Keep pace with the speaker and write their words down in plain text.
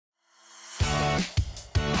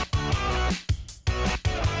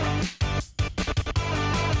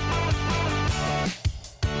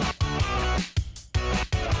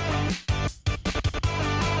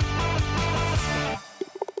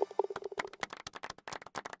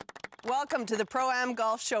Welcome to the Pro-Am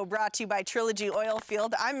Golf Show, brought to you by Trilogy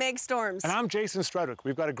Oilfield. I'm Meg Storms. And I'm Jason Strudwick.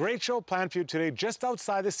 We've got a great show planned for you today just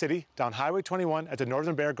outside the city, down Highway 21 at the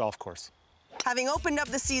Northern Bear Golf Course. Having opened up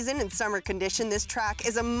the season in summer condition, this track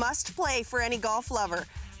is a must-play for any golf lover.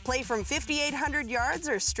 Play from 5,800 yards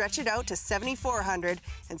or stretch it out to 7,400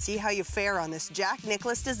 and see how you fare on this Jack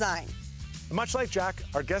Nicklaus design. Much like Jack,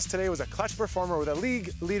 our guest today was a clutch performer with a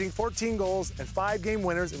league-leading 14 goals and 5-game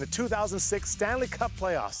winners in the 2006 Stanley Cup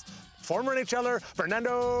playoffs. Former NHLer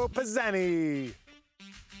Fernando Pisani.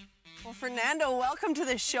 Well, Fernando, welcome to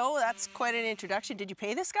the show. That's quite an introduction. Did you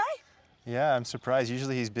pay this guy? Yeah, I'm surprised.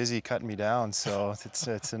 Usually he's busy cutting me down, so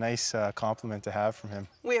it's a nice compliment to have from him.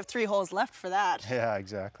 We have 3 holes left for that. Yeah,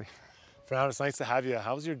 exactly. Fernando, it's nice to have you.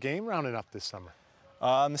 How's your game rounding up this summer?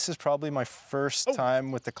 This is probably my first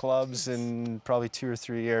time with the clubs in probably 2 or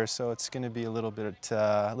 3 years, so it's going to be a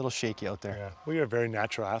little shaky out there. Yeah. Well, you're a very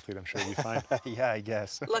natural athlete. I'm sure you'll be fine. Yeah, I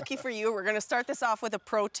guess. Lucky for you, we're going to start this off with a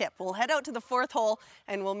pro tip. We'll head out to the 4th hole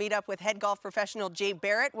and we'll meet up with head golf professional Jay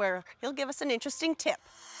Barrett, where he'll give us an interesting tip.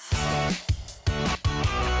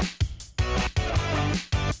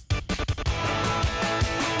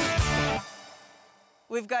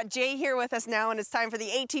 We've got Jay here with us now, and it's time for the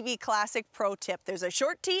ATV Classic Pro Tip. There's a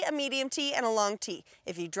short tee, a medium tee, and a long tee.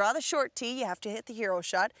 If you draw the short tee, you have to hit the hero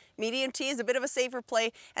shot. Medium tee is a bit of a safer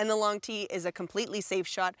play, and the long tee is a completely safe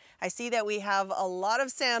shot. I see that we have a lot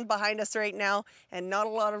of sand behind us right now, and not a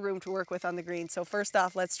lot of room to work with on the green. So first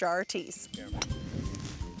off, let's draw our tees.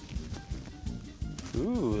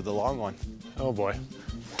 Ooh, the long one. Oh, boy.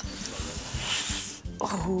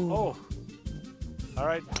 Oh. All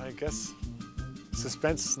right, I guess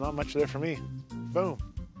suspense, not much there for me. Boom.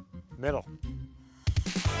 Middle.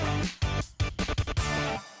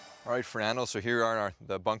 All right, Fernando, so here are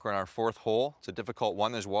the bunker on our 4th hole. It's a difficult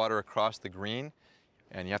one. There's water across the green,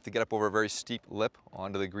 and you have to get up over a very steep lip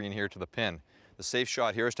onto the green here to the pin. The safe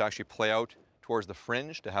shot here is to actually play out towards the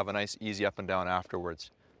fringe to have a nice easy up and down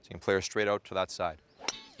afterwards. So you can play her straight out to that side.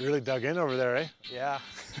 You really dug in over there, eh? Yeah.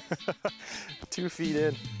 2 feet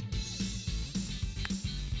in.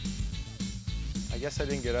 I guess I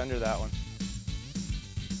didn't get under that one.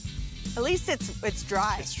 At least it's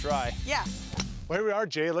dry. It's dry. Yeah. Well, here we are,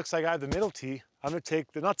 Jay. It looks like I have the middle tee. I'm going to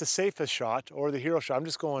take not the safest shot or the hero shot. I'm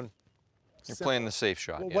just going You're playing the safe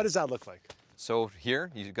shot. Well, yeah. What does that look like? So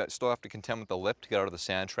here, still have to contend with the lip to get out of the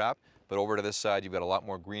sand trap, but over to this side, you've got a lot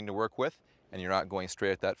more green to work with, and you're not going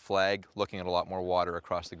straight at that flag, looking at a lot more water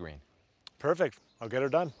across the green. Perfect. I'll get her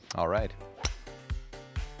done. All right.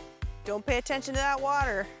 Don't pay attention to that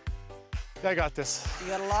water. I got this. You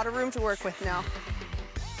got a lot of room to work with now.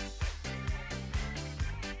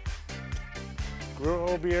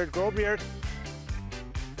 Grow beard, grow beard.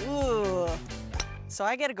 Ooh. So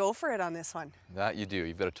I got to go for it on this one. That you do.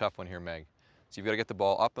 You've got a tough one here, Meg. So you've got to get the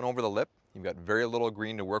ball up and over the lip. You've got very little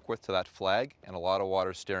green to work with to that flag and a lot of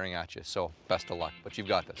water staring at you. So best of luck, but you've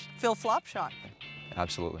got this. Phil flop shot.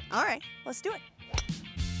 Absolutely. All right, let's do it.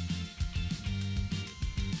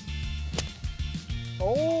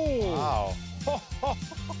 Oh! Wow.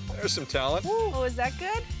 There's some talent. Oh, is that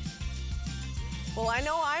good? Well, I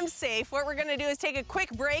know I'm safe. What we're gonna do is take a quick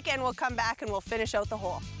break and we'll come back and we'll finish out the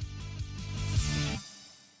hole.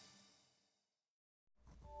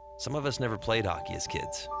 Some of us never played hockey as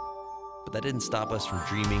kids, but that didn't stop us from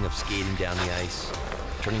dreaming of skating down the ice,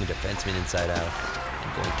 turning a defenseman inside out,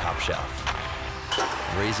 and going top shelf,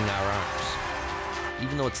 and raising our arms.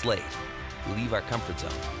 Even though it's late, we leave our comfort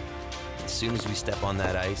zone. As soon as we step on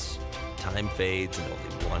that ice, time fades and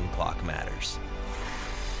only one clock matters.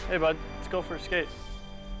 Hey bud, let's go for a skate.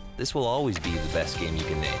 This will always be the best game you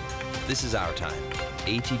can name. This is our time.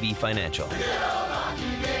 ATV Financial.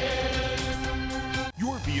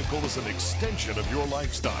 Your vehicle is an extension of your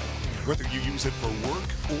lifestyle. Whether you use it for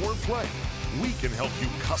work or play, we can help you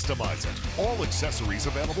customize it. All accessories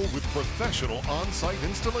available with professional on-site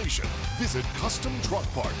installation. Visit Custom Truck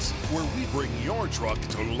Parts, where we bring your truck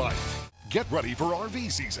to life. Get ready for RV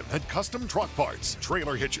season at Custom Truck Parts.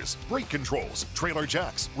 Trailer hitches, brake controls, trailer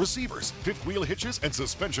jacks, receivers, fifth wheel hitches, and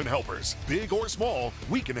suspension helpers. Big or small,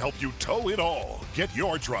 we can help you tow it all. Get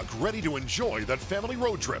your truck ready to enjoy that family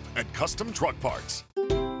road trip at Custom Truck Parts.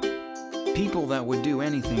 People that would do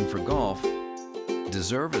anything for golf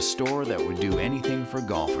deserve a store that would do anything for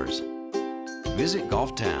golfers. Visit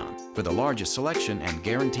Golf Town for the largest selection and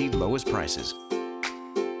guaranteed lowest prices.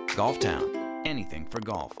 Golf Town, anything for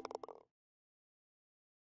golf.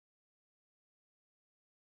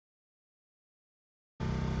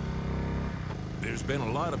 There's been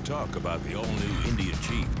a lot of talk about the all-new Indian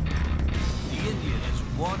Chief. The Indian is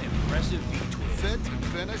one impressive V-twin. fit and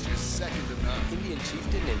finish is second to none. Indian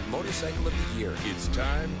Chieftain and Motorcycle of the Year. It's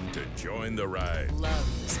time to join the ride.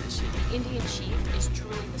 Love this machine. Indian Chief is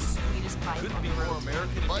truly the sweetest bike. Couldn't be more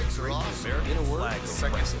American. Bikes are awesome. In a word,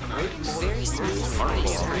 Very smooth.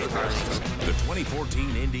 The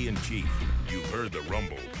 2014 Indian Chief. You've heard the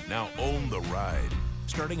rumble. Now own the ride.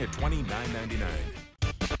 Starting at $29.99.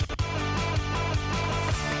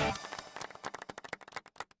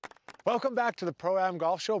 Welcome back to the Pro-Am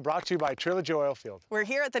Golf Show, brought to you by Trilogy Oilfield. We're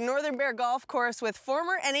here at the Northern Bear Golf Course with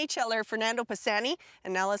former NHLer Fernando Pisani,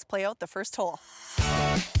 and now let's play out the first hole.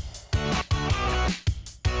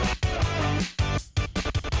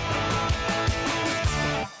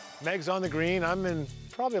 Meg's on the green. I'm in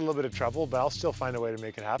probably a little bit of trouble, but I'll still find a way to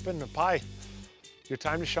make it happen. Pi, your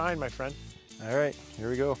time to shine, my friend. All right, here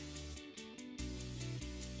we go.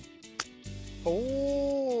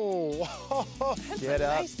 Oh, Get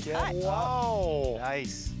up, nice get touch. wow.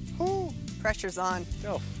 Nice. Ooh. Pressure's on.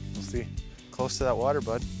 Oh, we'll see. Close to that water,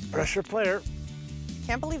 bud. Pressure player.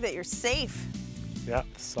 Can't believe that you're safe. Yeah,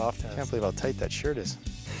 soft hands. Can't believe how tight that shirt is.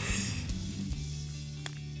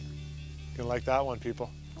 Gonna like that one,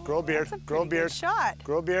 people. Grow a beard, That's a grow a pretty good beard. shot.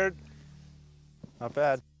 Grow a beard. Not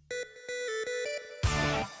bad.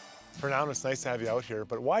 Fernando, it's nice to have you out here,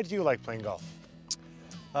 but why do you like playing golf?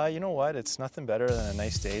 You know what? It's nothing better than a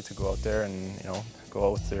nice day to go out there and, you know, go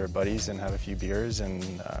out with their buddies and have a few beers and,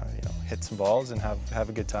 you know, hit some balls and have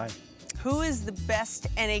a good time. Who is the best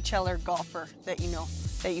NHLer golfer that you know,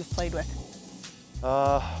 that you've played with?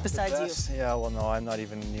 Besides you? Yeah, well, no, I'm not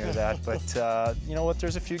even near that. But you know what?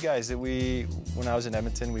 There's a few guys that when I was in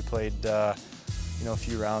Edmonton, we played, you know, a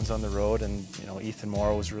few rounds on the road, and you know, Ethan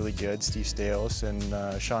Morrow was really good, Steve Staios, and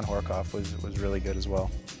Sean Horkoff was really good as well.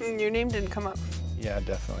 Your name didn't come up. Yeah,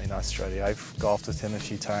 definitely not Strudwick. I've golfed with him a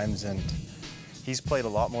few times, and he's played a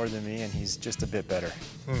lot more than me, and he's just a bit better.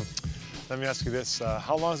 Let me ask you this,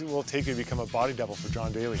 how long will it take you to become a body double for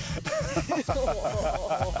John Daly?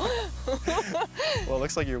 Well, it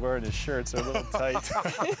looks like you're wearing his shirt, so a little tight.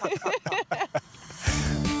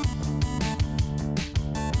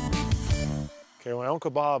 Okay, my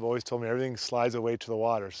Uncle Bob always told me everything slides away to the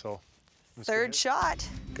water, so. Third shot.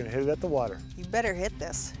 Gonna hit it at the water. You better hit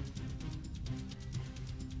this.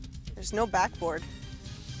 There's no backboard.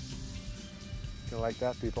 Gonna like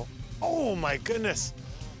that, people. Oh my goodness.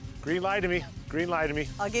 Green light to me, green light to me.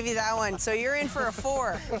 I'll give you that one. So you're in for a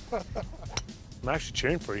 4. I'm actually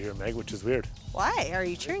cheering for you here, Meg, which is weird. Why are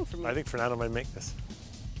you cheering for me? I think Fernando might make this.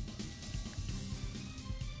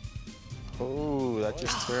 Oh, that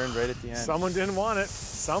just turned right at the end. Someone didn't want it.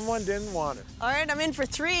 Someone didn't want it. All right, I'm in for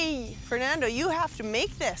 3. Fernando, you have to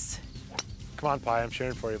make this. Come on, Pi, I'm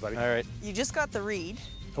cheering for you, buddy. All right. You just got the read.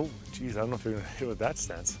 Oh, geez, I don't know if you're gonna hit with that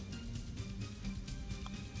stance.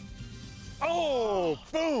 Oh,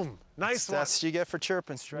 boom! Nice one. That's what you get for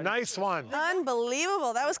chirping, Strudwick. Nice one.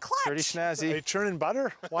 Unbelievable, that was clutch. Pretty snazzy. Hey, churning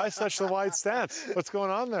butter? Why such the wide stance? What's going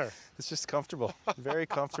on there? It's just comfortable, very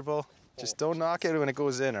comfortable. Just don't knock it when it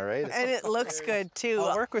goes in, all right? And it looks good too.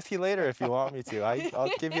 I'll work with you later if you want me to. I'll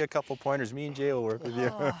give you a couple pointers. Me and Jay will work with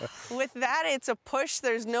you. With that, it's a push.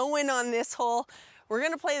 There's no win on this hole. We're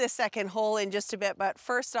gonna play the second hole in just a bit, but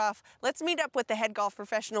first off, let's meet up with the head golf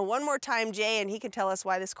professional one more time, Jay, and he can tell us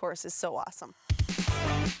why this course is so awesome.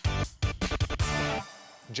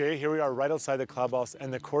 Jay, here we are right outside the clubhouse,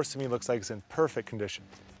 and the course to me looks like it's in perfect condition.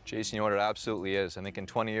 Jason, you know what, it absolutely is. I think in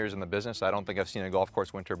 20 years in the business, I don't think I've seen a golf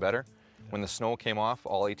course winter better. When the snow came off,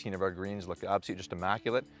 all 18 of our greens look absolutely just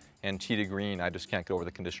immaculate. And tee to green, I just can't get over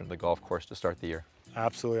the condition of the golf course to start the year.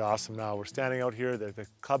 Absolutely awesome. Now we're standing out here, the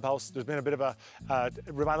clubhouse. There's been a bit of a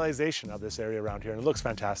revitalization of this area around here, and it looks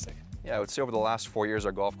fantastic. Yeah, I would say over the last 4 years,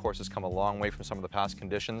 our golf course has come a long way from some of the past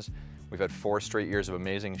conditions. We've had 4 straight years of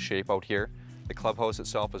amazing shape out here. The clubhouse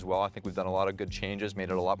itself as well, I think we've done a lot of good changes, made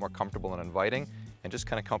it a lot more comfortable and inviting, and just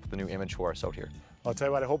kind of come up with a new image for us out here. I'll tell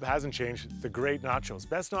you what, I hope it hasn't changed. The great nachos.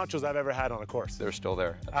 Best nachos I've ever had on a course. They're still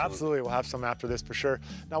there. Absolutely. We'll have some after this for sure.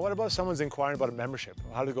 Now, what about if someone's inquiring about a membership?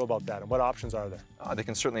 How do they go about that, and what options are there? They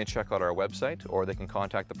can certainly check out our website, or they can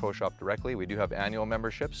contact the Pro Shop directly. We do have annual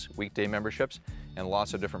memberships, weekday memberships, and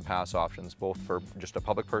lots of different pass options, both for just a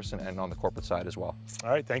public person and on the corporate side as well.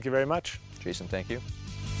 All right, thank you very much. Jason, thank you.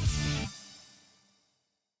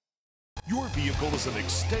 Your vehicle is an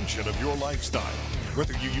extension of your lifestyle.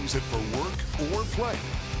 Whether you use it for work or play,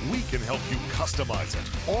 we can help you customize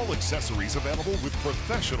it. All accessories available with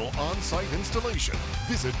professional on-site installation.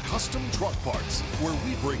 Visit Custom Truck Parts, where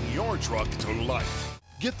we bring your truck to life.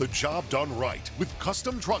 Get the job done right with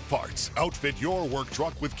custom truck parts. Outfit your work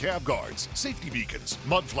truck with cab guards, safety beacons,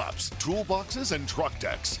 mud flaps, toolboxes, and truck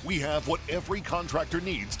decks. We have what every contractor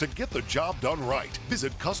needs to get the job done right.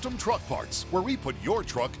 Visit Custom Truck Parts, where we put your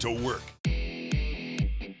truck to work.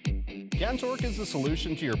 Cantork is the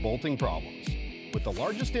solution to your bolting problems. With the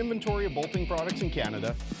largest inventory of bolting products in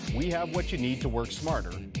Canada, we have what you need to work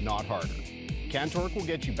smarter, not harder. Cantork will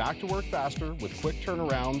get you back to work faster with quick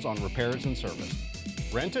turnarounds on repairs and service.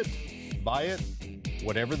 Rent it, buy it,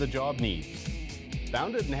 whatever the job needs.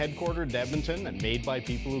 Founded and headquartered in Edmonton and made by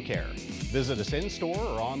people who care. Visit us in-store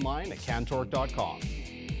or online at cantork.com.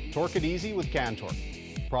 Torque it easy with Cantork.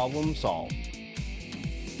 Problem solved.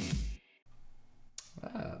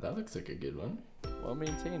 Ah, that looks like a good one. Well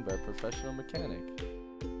maintained by a professional mechanic.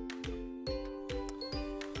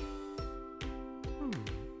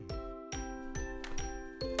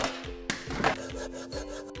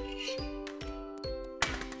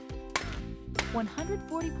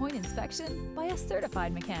 140-point inspection by a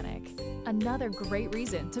certified mechanic. Another great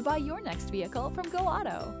reason to buy your next vehicle from Go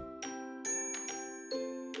Auto.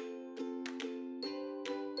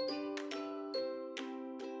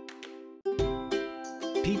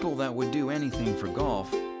 People that would do anything for golf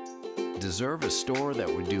deserve a store that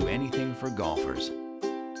would do anything for golfers.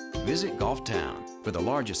 Visit Golf Town for the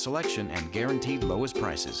largest selection and guaranteed lowest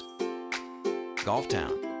prices. Golf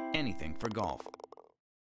Town, anything for golf.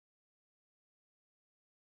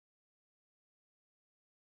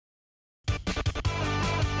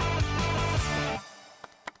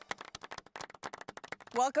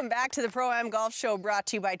 Welcome back to the Pro-Am Golf Show, brought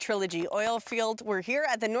to you by Trilogy Oilfield. We're here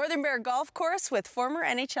at the Northern Bear Golf Course with former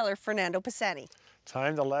NHLer Fernando Pisani.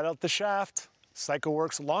 Time to let out the shaft.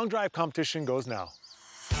 CycleWorks long drive competition goes now.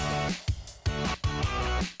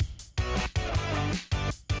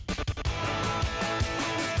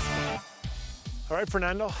 All right,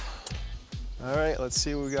 Fernando. All right, let's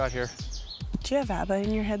see what we got here. Do you have ABBA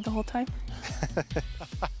in your head the whole time?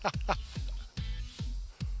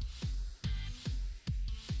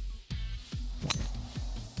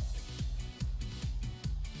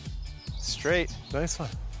 Straight. Nice one.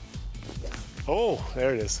 Oh,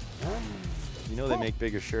 there it is. You know they make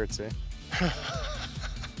bigger shirts, eh?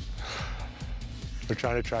 We're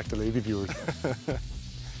trying to attract the lady viewers.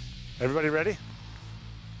 Everybody ready?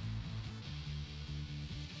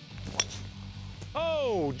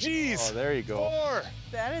 Oh, geez. Oh, there you go. 4.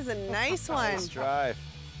 That is a nice one. Nice drive.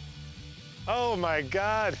 Oh my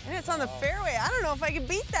God. And it's on the fairway. I don't know if I can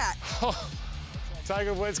beat that.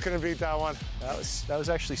 Tiger Woods couldn't beat that one. That was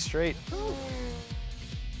actually straight. Ooh.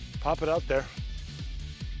 Pop it out there.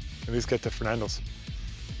 At least get to Fernando's.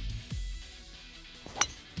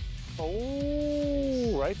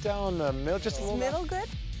 Oh, right down the middle, just a little. Middle good?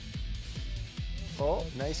 Oh,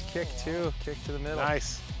 nice kick too. Kick to the middle.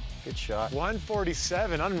 Nice. Good shot.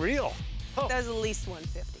 147, unreal. Oh. That was at least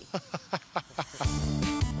 150.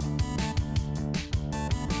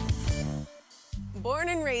 Born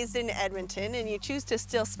and raised in Edmonton, and you choose to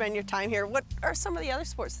still spend your time here. What are some of the other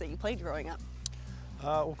sports that you played growing up?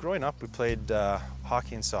 Well, growing up, we played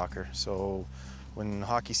hockey and soccer. So when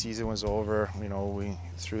hockey season was over, you know, we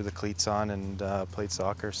threw the cleats on and played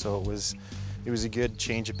soccer. So it was a good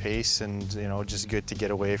change of pace, and you know, just good to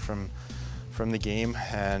get away from the game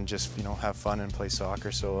and just, you know, have fun and play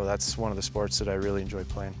soccer. So that's one of the sports that I really enjoy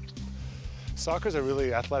playing. Soccer's a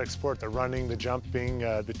really athletic sport. The running, the jumping,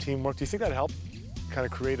 the teamwork. Do you think that helped kind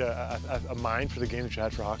of create a mind for the game that you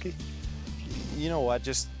had for hockey? You know what,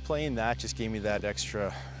 just playing that just gave me that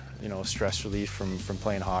extra, you know, stress relief from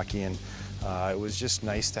playing hockey, and it was just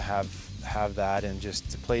nice to have that and just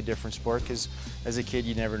to play a different sport, because as a kid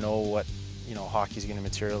you never know what, you know, hockey's going to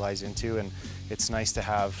materialize into, and it's nice to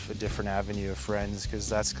have a different avenue of friends, because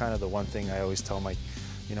that's kind of the one thing I always tell my,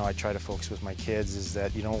 you know, I try to focus with my kids, is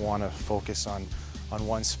that you don't want to focus on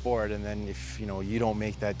one sport, and then if, you know, you don't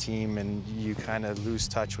make that team and you kind of lose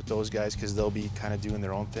touch with those guys because they'll be kind of doing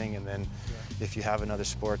their own thing, and then if you have another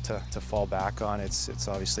sport to fall back on, it's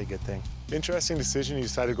obviously a good thing. Interesting decision, you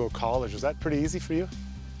decided to go college. Was that pretty easy for you?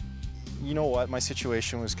 You know what, my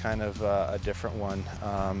situation was kind of a different one.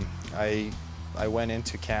 I went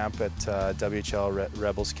into camp at WHL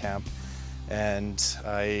Rebels camp, and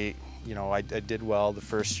I did well the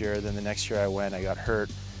first year. Then the next year I went, I got hurt,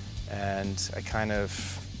 and I kind of,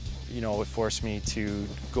 you know, it forced me to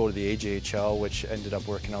go to the AJHL, which ended up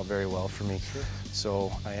working out very well for me. Sure. So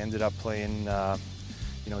I ended up playing,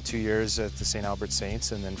 2 years at the St. Albert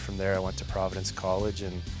Saints, and then from there I went to Providence College,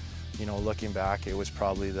 and, you know, looking back, it was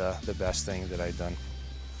probably the best thing that I'd done.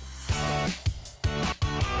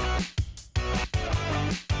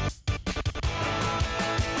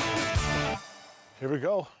 Here we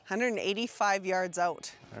go. 185 yards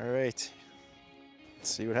out. All right. Let's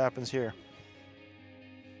see what happens here.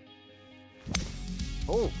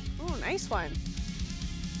 Oh. Oh, nice one.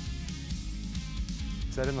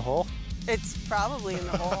 Is that in the hole? It's probably in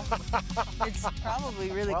the hole. It's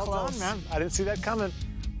probably really Well close. done, man. I didn't see that coming.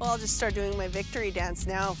 Well, I'll just start doing my victory dance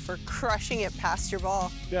now for crushing it past your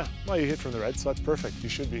ball. Yeah, well, you hit from the red, so that's perfect. You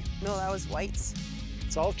should be. No, that was whites.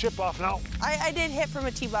 It's all chip off now. I did hit from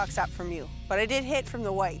a tee box up from you, but I did hit from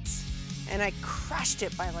the whites, and I crushed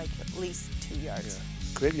it by like at least 2 yards. Yeah.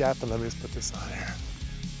 Quit yapping. Let me just put this on here.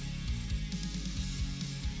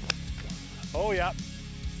 Oh, yeah.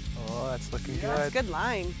 Oh, that's looking good. That's a good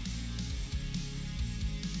line.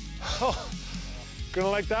 Oh, gonna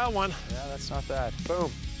like that one. Yeah, that's not bad.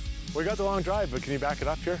 Boom. We got the long drive, but can you back it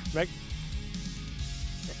up here, Meg?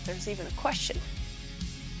 If there's even a question.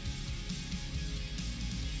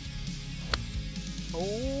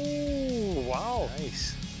 Oh, wow.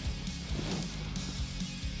 Nice.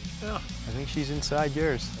 Yeah. I think she's inside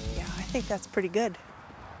yours. Yeah, I think that's pretty good.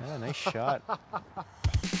 Yeah, nice shot.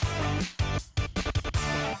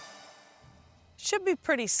 Should be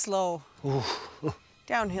pretty slow. Ooh.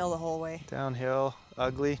 Downhill the whole way. Downhill,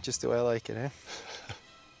 ugly, just the way I like it, eh?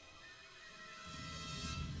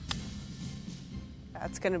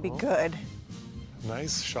 That's gonna be good.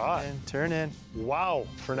 Nice shot. And turn in. Wow,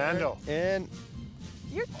 Fernando. And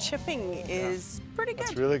your chipping is pretty good.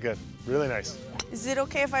 That's really good. Really nice. Is it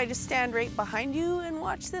okay if I just stand right behind you and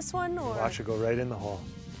watch this one, or? Watch it go right in the hole.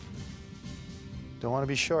 Don't want to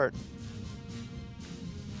be short.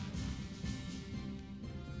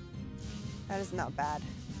 That is not bad.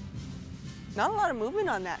 Not a lot of movement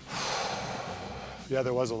on that. Yeah,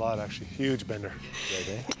 there was a lot, actually. Huge bender. Right,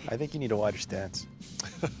 eh? I think you need a wider stance.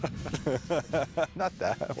 Not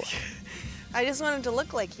that one. I just wanted to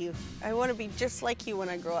look like you. I want to be just like you when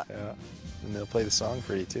I grow up. Yeah, and they'll play the song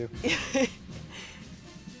for you, too.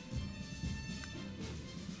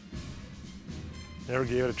 Never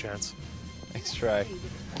gave it a chance. Nice try.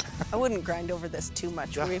 I wouldn't grind over this too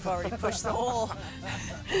much. We've already pushed the hole.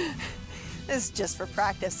 This is just for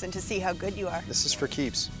practice and to see how good you are. This is for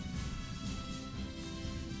keeps.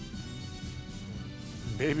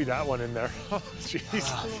 Maybe that one in there. Oh,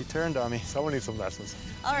 jeez. She turned on me. Someone needs some lessons.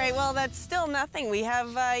 All right, well, that's still nothing. We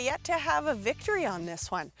have yet to have a victory on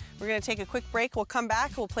this one. We're going to take a quick break. We'll come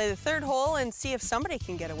back. We'll play the third hole and see if somebody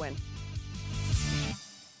can get a win.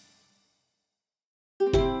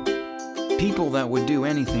 People that would do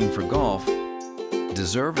anything for golf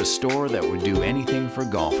deserve a store that would do anything for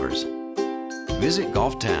golfers. Visit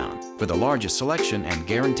Golf Town for the largest selection and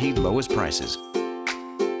guaranteed lowest prices.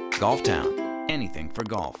 Golf Town, anything for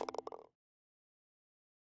golf.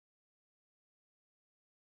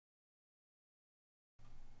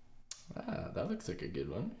 Ah, that looks like a good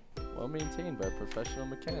one. Well maintained by a professional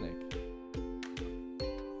mechanic.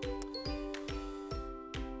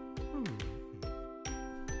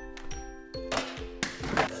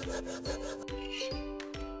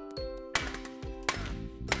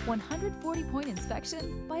 $140-point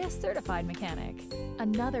inspection by a certified mechanic.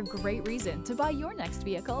 Another great reason to buy your next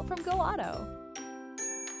vehicle from Go Auto.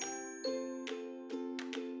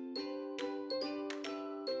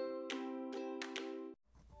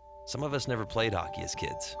 Some of us never played hockey as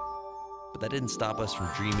kids, but that didn't stop us from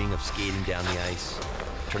dreaming of skating down the ice,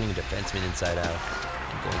 turning a defenseman inside out,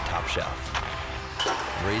 and going top shelf,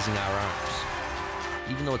 and raising our arms.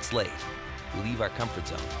 Even though it's late, we leave our comfort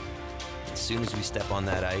zone. As soon as we step on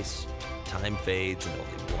that ice, time fades and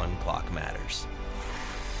only one clock matters.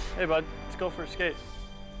 Hey bud, let's go for a skate.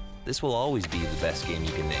 This will always be the best game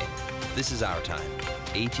you can name. This is our time.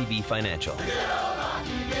 ATB Financial.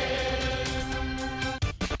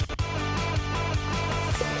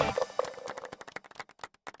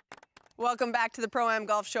 Welcome back to the Pro-Am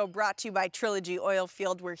Golf Show, brought to you by Trilogy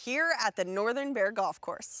Oilfield. We're here at the Northern Bear Golf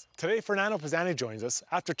Course. Today, Fernando Pisani joins us.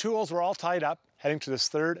 After 2 holes were all tied up, heading to this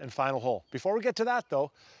third and final hole. Before we get to that,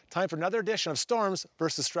 though, time for another edition of Storms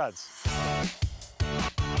versus Struds.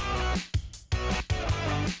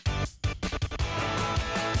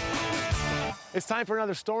 It's time for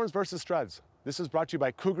another Storms versus Struds. This is brought to you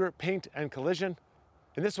by Cougar Paint and Collision.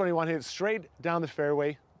 In this one, you want to hit it straight down the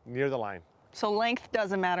fairway near the line. So length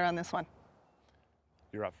doesn't matter on this one.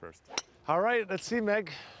 You're up first. All right, let's see,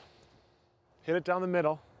 Meg. Hit it down the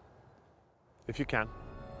middle, if you can.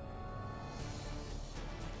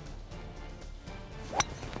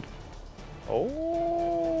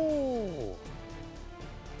 Oh!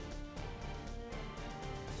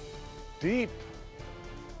 Deep.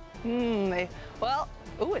 Well,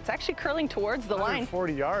 ooh, it's actually curling towards the line.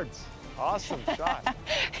 140 yards. Awesome shot.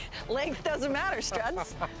 Length doesn't matter,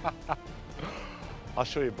 Struds. I'll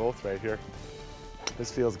show you both right here.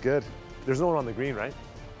 This feels good. There's no one on the green, right?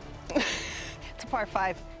 It's a par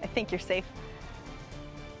 5. I think you're safe.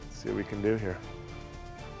 Let's see what we can do here.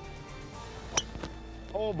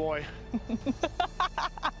 Oh boy.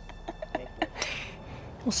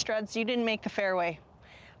 Well, Struds, you didn't make the fairway.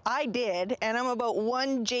 I did, and I'm about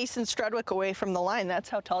one Jason Strudwick away from the line. That's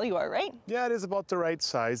how tall you are, right? Yeah, it is about the right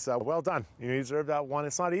size. Well done. You deserve that one.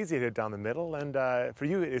 It's not easy to hit down the middle, and for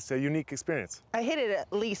you, it's a unique experience. I hit it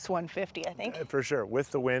at least 150, I think. For sure. With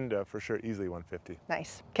the wind, for sure, easily 150.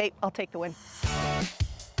 Nice. Okay, I'll take the win.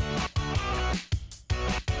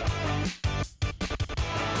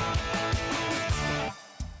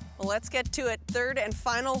 Well, let's get to it. Third and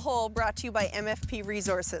final hole brought to you by MFP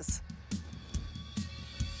Resources.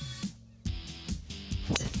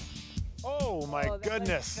 Oh my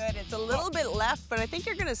goodness. Good. It's a little bit left, but I think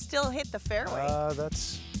you're gonna still hit the fairway.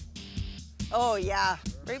 That's... Oh yeah,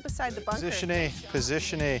 right beside the bunker. Position A,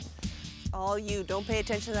 position A. All you, don't pay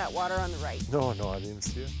attention to that water on the right. No, I didn't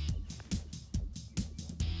see it.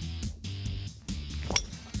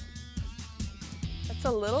 That's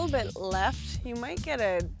a little bit left. You might get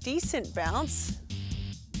a decent bounce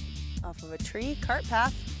off of a tree, cart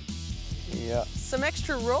path. Yeah. Some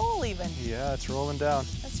extra roll even. Yeah, it's rolling down.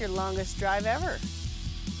 That's your longest drive ever.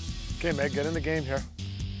 Okay, Meg, get in the game here.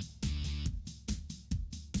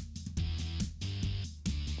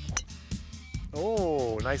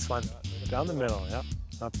 Oh, nice one. Down the middle, yeah.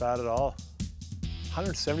 Not bad at all.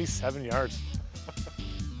 177 yards.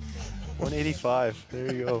 185.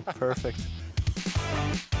 There you go. Perfect.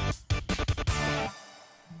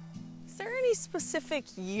 Is there any specific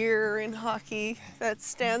year in hockey that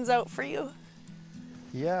stands out for you?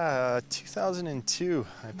 Yeah, 2002.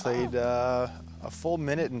 I played a full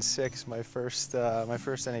minute and 6 my first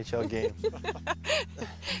NHL game.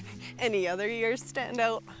 Any other years stand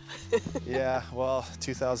out? Yeah, well,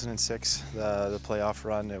 2006, the playoff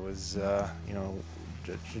run. It was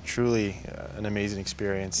truly an amazing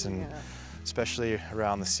experience, and especially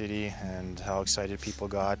around the city and how excited people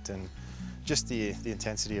got, and just the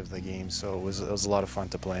intensity of the game. So it was a lot of fun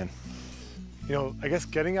to play in. You know, I guess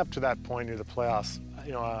getting up to that point near the playoffs,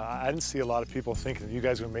 I didn't see a lot of people thinking that you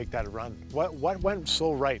guys were going to make that run. What went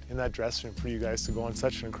so right in that dressing room for you guys to go on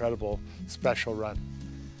such an incredible, special run?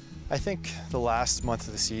 I think the last month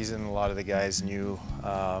of the season, a lot of the guys knew,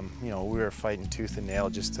 we were fighting tooth and nail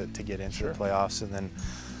just to get into the playoffs, and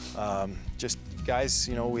then just guys,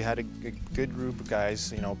 we had a good group of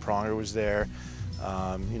guys. Pronger was there,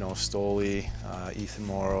 Stoley, Ethan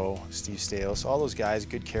Morrow, Steve Stales, all those guys,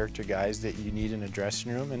 good character guys that you need in a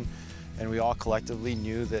dressing room, and we all collectively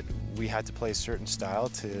knew that we had to play a certain style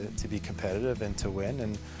to be competitive and to win,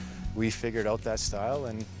 and we figured out that style,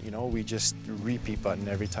 and we just repeat button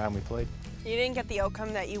every time we played. You didn't get the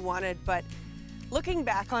outcome that you wanted, but looking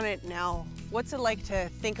back on it now, what's it like to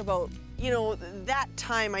think about, that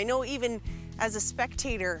time? I know even as a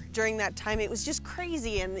spectator during that time, it was just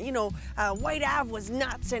crazy, and White Ave was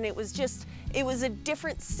nuts, and it was a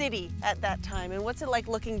different city at that time. And what's it like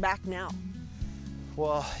looking back now?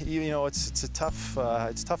 Well, it's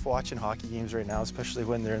tough watching hockey games right now, especially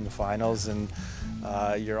when they're in the finals, and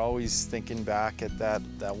you're always thinking back at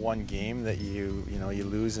that one game that you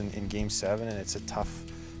lose in Game 7, and it's a tough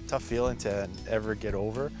feeling to ever get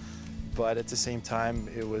over. But at the same time,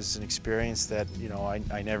 it was an experience that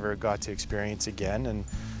I never got to experience again, and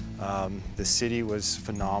the city was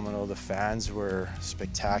phenomenal. The fans were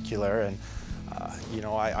spectacular, and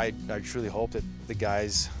I truly hope that the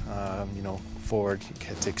guys forward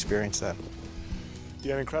get to experience that.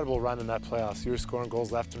 You had an incredible run in that playoffs. You were scoring goals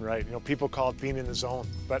left and right. People call it being in the zone,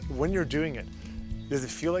 but when you're doing it, does it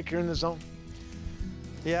feel like you're in the zone?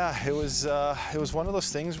 Yeah, it was one of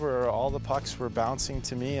those things where all the pucks were bouncing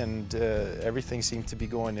to me, and everything seemed to be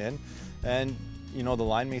going in. And the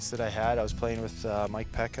line mates that I had, I was playing with Mike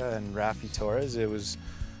Pekka and Rafi Torres. It was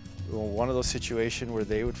one of those situations where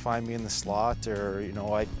they would find me in the slot, or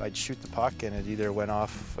I'd shoot the puck and it either went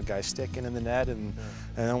off a guy sticking in the net, and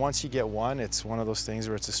then once you get one, it's one of those things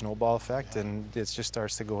where it's a snowball effect, and it just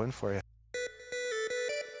starts to go in for you.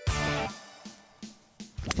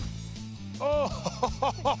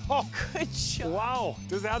 Oh, good shot! Wow,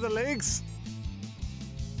 does it have the legs?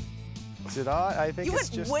 Is it on? I think you it's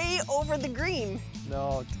went just way over the green.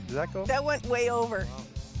 No, did that go? That went way over. Wow.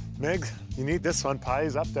 Meg, you need this one.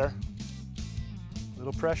 Pie's up there.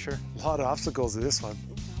 Little pressure. A lot of obstacles to this one.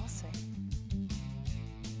 I'll say.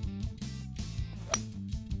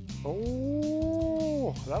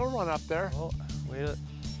 Oh, that'll run up there. Oh,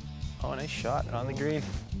 nice shot on the green.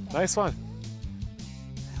 Nice one.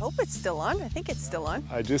 I hope it's still on. I think it's still on.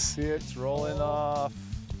 I just see it. It's rolling off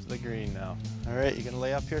the green now. All right, you gonna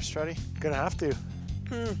lay up here, Struddy? Gonna have to.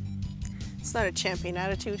 It's not a champion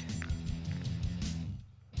attitude.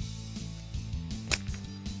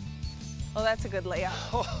 Oh, that's a good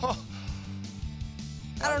layup.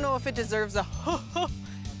 I don't know if it deserves a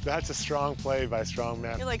That's a strong play by a strong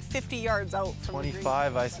man. You're like 50 yards out from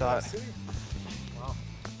 25, I thought. Wow.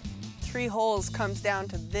 3 holes comes down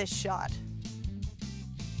to this shot.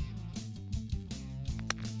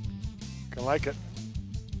 Gonna like it.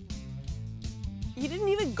 You didn't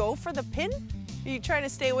even go for the pin? Are you trying to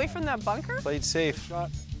stay away from that bunker? Played safe.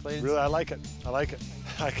 Shot. Played Really, I like it. I like it.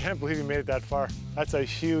 I can't believe he made it that far. That's a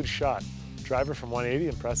huge shot. Driver from 180,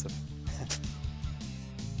 impressive.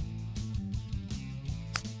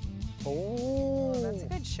 Oh. That's a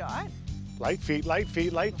good shot. Light feet, light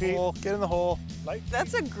feet, light feet. Hole. Get in the hole. Light feet.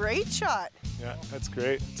 That's a great shot. Yeah, that's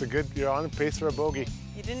great. It's a good, you're on pace for a bogey.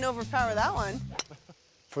 You didn't overpower that one.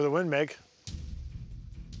 For the win, Meg.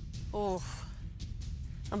 Oh,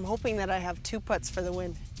 I'm hoping that I have 2 putts for the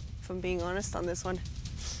win, if I'm being honest on this one.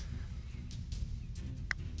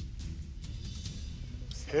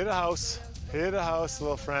 Hit a house,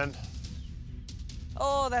 little friend.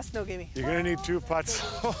 Oh, that's no gimme. You're gonna need 2 putts.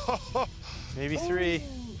 Maybe 3.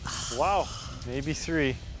 Wow. Maybe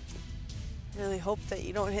 3. Really hope that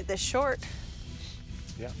you don't hit this short.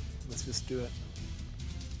 Yeah, let's just do it.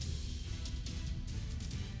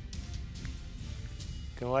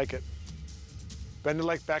 Gonna like it. Bend it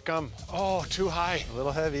like Beckham. Oh, too high. A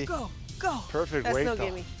little heavy. Go, go. Perfect That's weight, no though.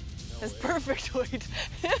 gimme. That's perfect weight.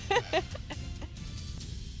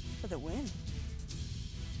 For the win.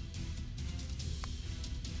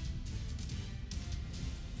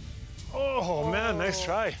 Oh, man, nice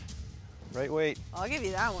try. Right weight. I'll give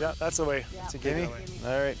you that one. Yeah, that's the way. Yeah, It's a gimme?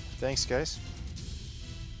 All right, thanks, guys.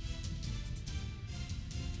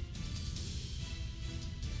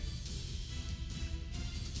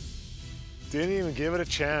 Didn't even give it a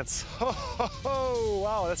chance. Oh,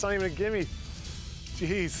 wow, that's not even a gimme.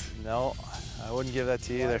 Jeez. No, I wouldn't give that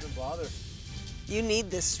to you either. You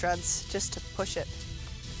need this, Struds, just to push it.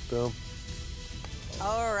 Boom.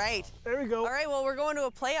 All right. There we go. All right, well, we're going to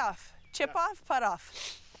a playoff. Chip off, putt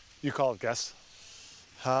off. You call it, guess.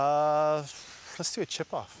 Let's do a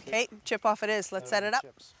chip off. Okay, chip off it is. Let's set it up.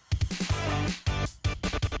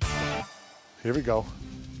 Here we go.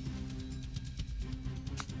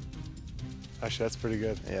 Actually, that's pretty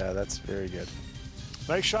good. Yeah, that's very good.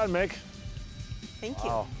 Nice shot, Meg. Thank you.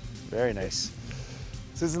 Wow, very nice.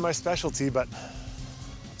 This isn't my specialty, but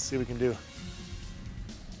let's see what we can do.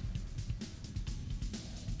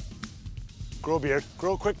 Grow beard.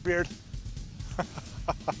 Grow a quick beard.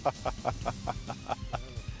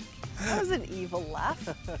 That was an evil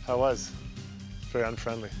laugh. I was. Very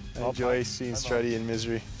unfriendly. I enjoy seeing Struddy in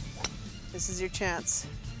misery. This is your chance.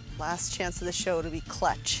 Last chance of the show to be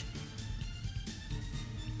clutch.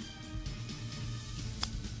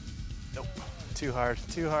 Nope. Too hard,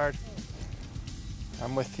 too hard.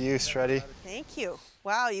 I'm with you, Struddy. Thank you.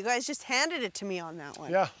 Wow, you guys just handed it to me on that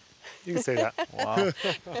one. Yeah, you can say that. Wow.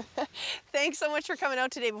 Thanks so much for coming out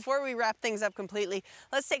today. Before we wrap things up completely,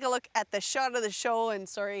 let's take a look at the shot of the show. And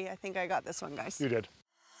sorry, I think I got this one, guys. You did.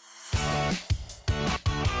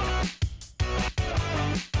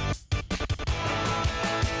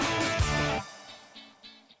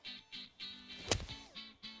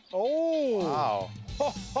 Oh!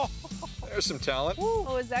 Wow. There's some talent.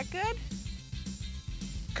 Oh, is that good?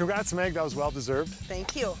 Congrats, Meg. That was well deserved.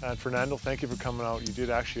 Thank you. And Fernando, thank you for coming out. You did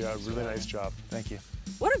actually a really nice job. Thank you.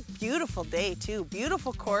 What a beautiful day, too.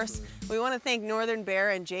 Beautiful course. We want to thank Northern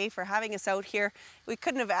Bear and Jay for having us out here. We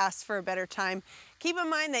couldn't have asked for a better time. Keep in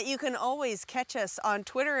mind that you can always catch us on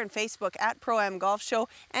Twitter and Facebook at Pro-Am Golf Show.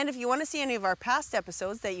 And if you want to see any of our past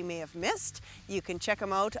episodes that you may have missed, you can check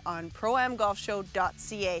them out on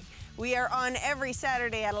proamgolfshow.ca. We are on every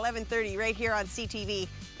Saturday at 11:30 right here on CTV.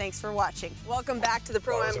 Thanks for watching. Welcome back to the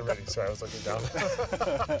Pro-Am. I wasn't ready. Sorry, I was looking down.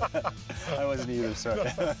 I wasn't either, sorry.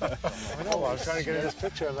 I know, I was trying to get in this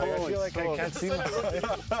picture. I'm like, I feel like I can't see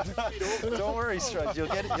myself. Don't worry, Strud.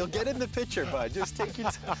 You'll get in the picture, bud. Just take your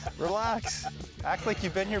time. Relax. Act like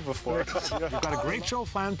you've been here before. We've got a great show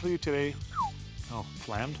planned for you today. Oh,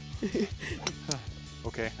 planned?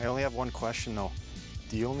 Okay, I only have one question though.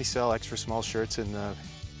 Do you only sell extra small shirts in the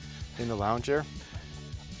lounge there?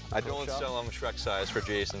 I don't sell them Shrek size for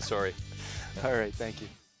Jason, sorry. All right, thank you.